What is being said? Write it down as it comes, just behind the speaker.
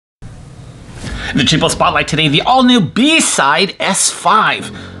The cheapo spotlight today, the all-new BSIDE S5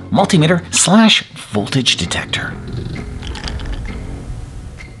 Multimeter / voltage detector.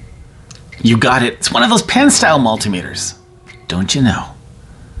 You got it. It's one of those PENStyle multimeters. Don't you know?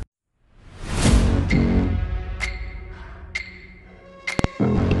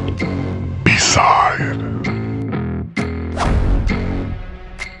 BSIDE.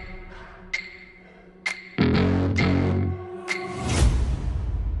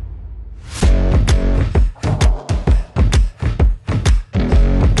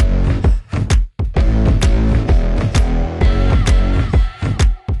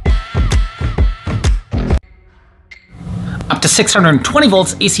 Up to 620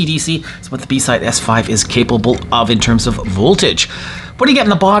 volts AC/DC is what the BSIDE S5 is capable of in terms of voltage. What do you get in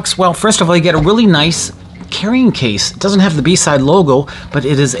the box? Well, first of all, you get a really nice carrying case. It doesn't have the BSIDE logo, but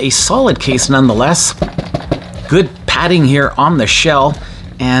it is a solid case nonetheless. Good padding here on the shell,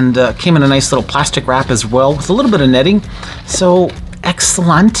 and came in a nice little plastic wrap as well with a little bit of netting. So,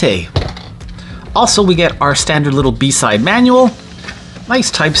 excellente. Also, we get our standard little BSIDE manual. Nice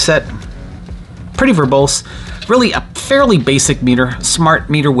typeset. Pretty verbose. Really a fairly basic meter, smart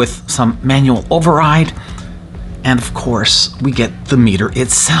meter with some manual override. And of course, we get the meter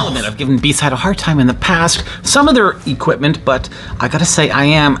itself. I've given BSIDE a hard time in the past, some of their equipment, but I gotta say I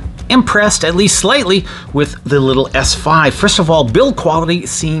am impressed, at least slightly, with the little S5. First of all, build quality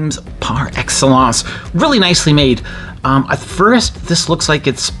seems par excellence. Really nicely made. At first, this looks like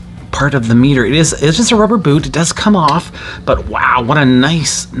it's part of the meter. It is a rubber boot. It does come off, but wow, what a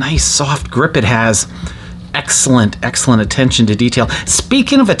nice soft grip it has. Excellent attention to detail.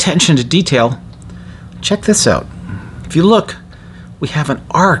 Speaking of attention to detail, check this out. If you look, we have an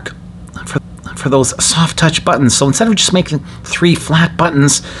arc for those soft touch buttons. So instead of just making 3 flat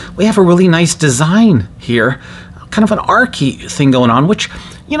buttons, we have a really nice design here. Kind of an archy thing going on, which,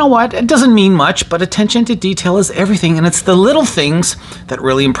 you know what, it doesn't mean much, but attention to detail is everything, and it's the little things that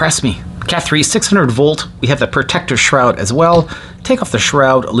really impress me. Cat 3, 600 volt. We have the protector shroud as well. Take off the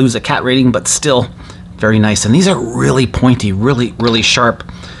shroud, lose a cat rating, but still very nice. And these are really pointy, really sharp.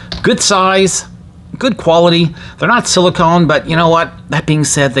 Good size, good quality. They're not silicone, but you know what? That being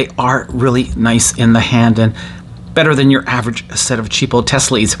said, they are really nice in the hand and better than your average set of cheapo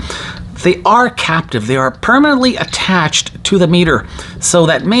test leads. They are captive. They are permanently attached to the meter. So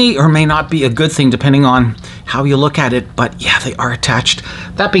that may or may not be a good thing depending on how you look at it, but yeah, they are attached.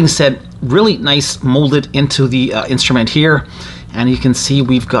 That being said, really nice molded into the instrument here. And you can see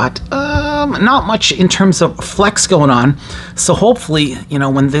we've got not much in terms of flex going on. So hopefully, you know,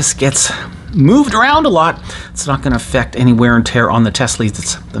 when this gets moved around a lot, it's not going to affect any wear and tear on the test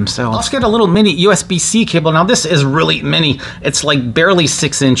leads themselves. Let's get a little mini USB-C cable. Now this is really mini. It's like barely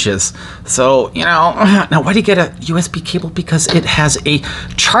 6 inches. So, you know, now why do you get a USB cable? Because it has a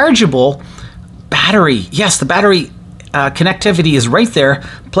chargeable battery. Yes, the battery connectivity is right there.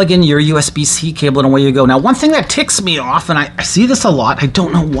 Plug in your USB-C cable and away you go. Now, one thing that ticks me off, and I see this a lot, I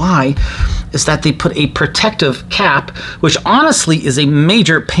don't know why, is that they put a protective cap, which honestly is a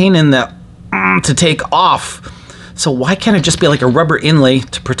major pain in the to take off. So why can't it just be like a rubber inlay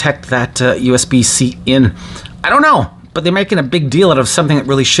to protect that USB-C in? I don't know, but they're making a big deal out of something that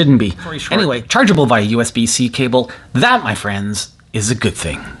really shouldn't be. Anyway, chargeable via USB-C cable. That, my friends, is a good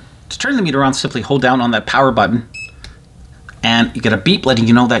thing. To turn the meter on, simply hold down on that power button, and you get a beep letting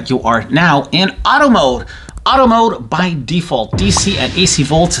you know that you are now in auto mode. Auto mode by default, DC and AC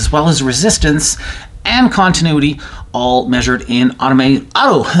volts, as well as resistance and continuity, all measured in auto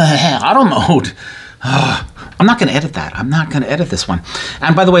mode. I'm not going to edit that. I'm not going to edit this one.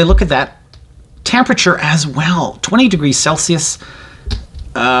 And by the way, look at that. Temperature as well, 20 degrees Celsius,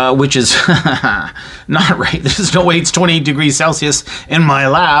 which is not right. There's no way it's 20 degrees Celsius in my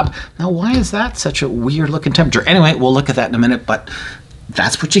lab. Now, why is that such a weird looking temperature? Anyway, we'll look at that in a minute, but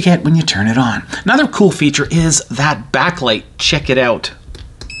that's what you get when you turn it on. Another cool feature is that backlight. Check it out.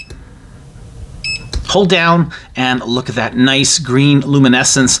 Hold down and look at that nice green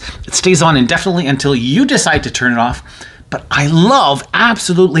luminescence. It stays on indefinitely until you decide to turn it off. But I love,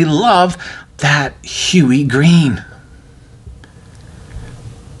 absolutely love, that huey green.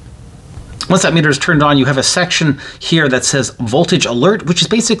 Once that meter is turned on, you have a section here that says voltage alert, which is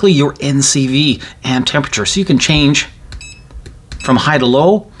basically your NCV and temperature. So you can change from high to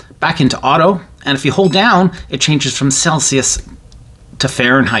low, back into auto. And if you hold down, it changes from Celsius to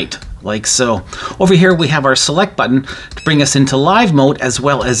Fahrenheit, like so. Over here, we have our select button to bring us into live mode, as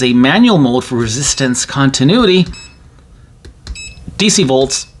well as a manual mode for resistance continuity, DC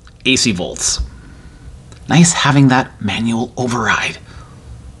volts, AC volts. Nice having that manual override.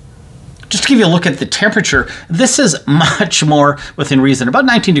 Just to give you a look at the temperature, this is much more within reason. About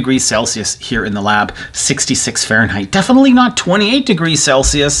 19 degrees Celsius here in the lab, 66 Fahrenheit. Definitely not 28 degrees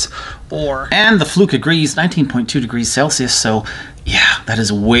Celsius. And the Fluke agrees, 19.2 degrees Celsius. So yeah, that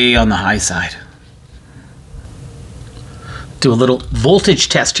is way on the high side. Do a little voltage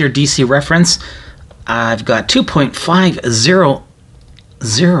test here, DC reference. I've got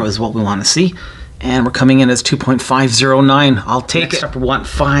 2.500 is what we want to see. And we're coming in as 2.509. I'll take it. Next up, we want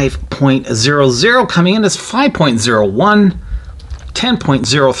 5.00. Coming in as 5.01.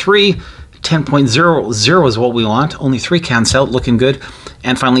 10.03. 10.00 is what we want. Only 3 counts out, looking good.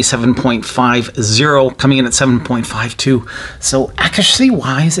 And finally 7.50, coming in at 7.52. So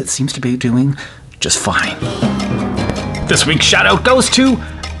accuracy-wise, it seems to be doing just fine. This week's shout-out goes to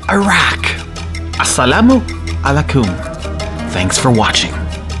Iraq. Assalamu alaikum. Thanks for watching.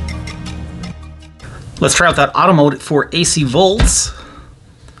 Let's try out that auto mode for AC volts.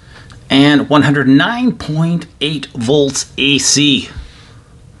 And 109.8 volts AC.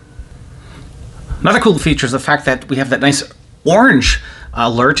 Another cool feature is the fact that we have that nice orange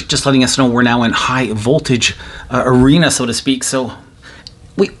alert, just letting us know we're now in high voltage arena, so to speak. So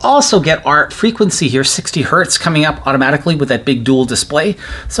we also get our frequency here, 60 hertz, coming up automatically with that big dual display.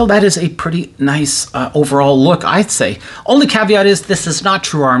 So that is a pretty nice overall look, I'd say. Only caveat is this is not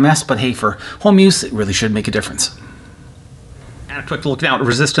true RMS, but hey, for home use, it really should make a difference. And a quick look now at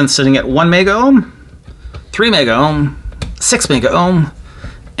resistance sitting at 1 mega ohm, 3 mega ohm, 6 mega ohm,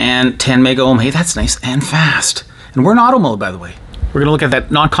 and 10 mega ohm. Hey, that's nice and fast. And we're in auto mode, by the way. We're going to look at that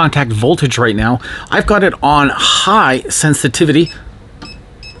non-contact voltage right now. I've got it on high sensitivity.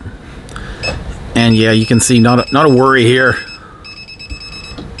 And yeah, you can see not a worry here.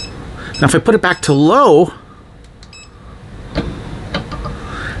 Now if I put it back to low,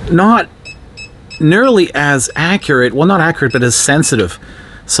 not nearly as accurate, well, not accurate, but as sensitive.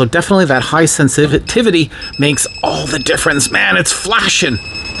 So definitely that high sensitivity makes all the difference. Man, it's flashing.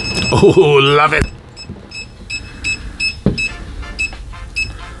 Oh, love it.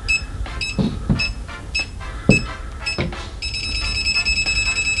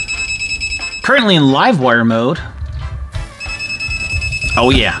 Currently in live wire mode. Oh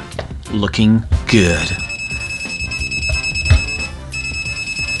yeah, looking good.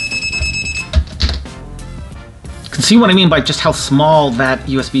 You can see what I mean by just how small that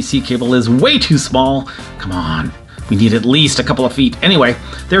USB-C cable is. Way too small. Come on. We need at least a couple of feet. Anyway,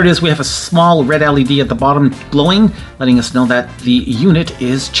 there it is. We have a small red LED at the bottom glowing, letting us know that the unit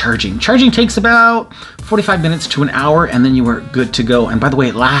is charging. Charging takes about 45 minutes to an hour, and then you are good to go. And by the way,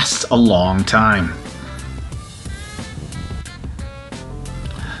 it lasts a long time.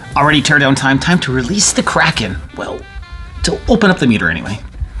 Already teardown time. Time to release the Kraken. Well, to open up the meter anyway.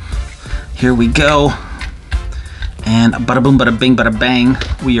 Here we go. And bada boom, bada bing, bada bang.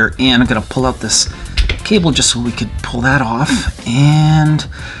 We are in. I'm going to pull out this cable just so we could pull that off. And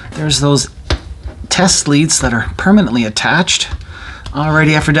there's those test leads that are permanently attached.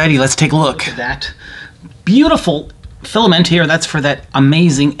 Alrighty, Aphrodite, let's take a look at that beautiful filament here. That's for that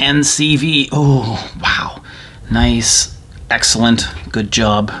amazing NCV. Oh, wow. Nice. Excellent. Good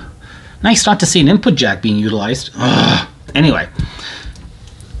job. Nice not to see an input jack being utilized. Ugh. Anyway,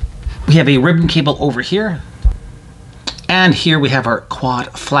 we have a ribbon cable over here. And here we have our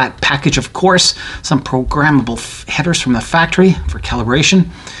quad flat package, of course, some programmable headers from the factory for calibration,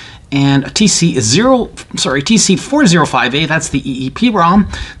 and a TC405A, that's the EEPROM.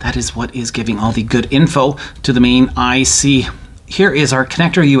 That is what is giving all the good info to the main IC. Here is our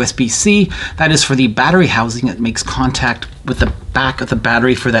connector USB-C. That is for the battery housing that makes contact with the back of the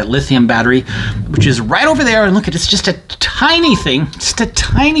battery for that lithium battery, which is right over there. And look at it, it's just a tiny thing, just a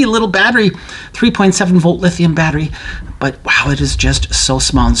tiny little battery, 3.7 volt lithium battery. But wow, it is just so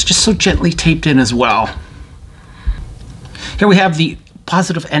small. It's just so gently taped in as well. Here we have the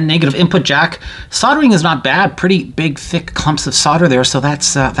positive and negative input jack. Soldering is not bad. Pretty big, thick clumps of solder there, so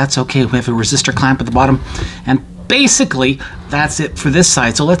that's okay. We have a resistor clamp at the bottom, and basically that's it for this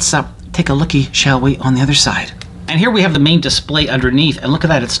side. So let's take a looky, shall we, on the other side. And here we have the main display underneath, and look at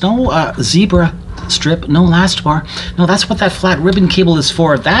that. It's no zebra strip, no last bar. No, that's what that flat ribbon cable is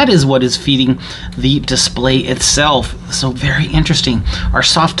for. That is what is feeding the display itself. So very interesting. Our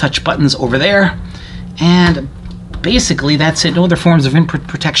soft touch buttons over there, and basically that's it. No other forms of input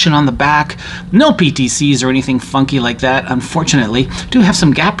protection on the back. No PTCs or anything funky like that, unfortunately. Do have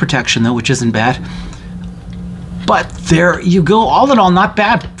some gap protection though, which isn't bad. But there you go. All in all, not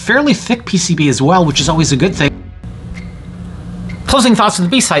bad. Fairly thick PCB as well, which is always a good thing. Closing thoughts on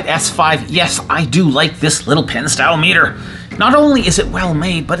the BSIDE S5. Yes, I do like this little PENStyle meter. Not only is it well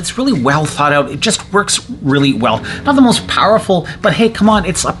made, but it's really well thought out. It just works really well. Not the most powerful, but hey, come on,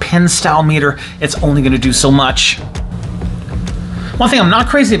 it's a PENStyle meter. It's only going to do so much. One thing I'm not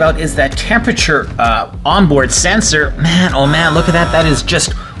crazy about is that temperature onboard sensor. Man, oh man, look at that. That is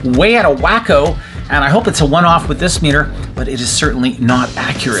just way out of wacko. And I hope it's a one-off with this meter, but it is certainly not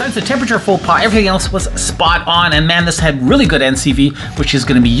accurate. Besides the temperature faux pas, everything else was spot on. And man, this had really good NCV, which is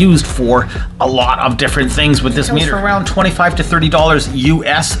going to be used for a lot of different things with this meter. For around $25 to $30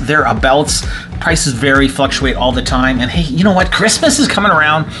 US, thereabouts. Prices vary, fluctuate all the time. And hey, you know what? Christmas is coming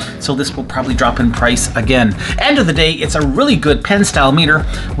around, so this will probably drop in price again. End of the day, it's a really good PENStyle meter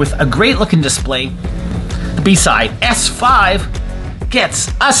with a great looking display. The BSIDE S5 gets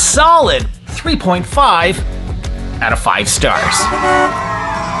a solid 3.5 out of 5 stars.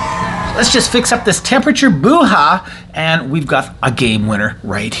 Let's just fix up this temperature boo-ha, and we've got a game winner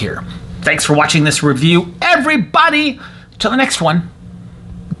right here. Thanks for watching this review, everybody. Till the next one,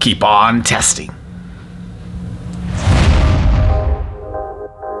 keep on testing.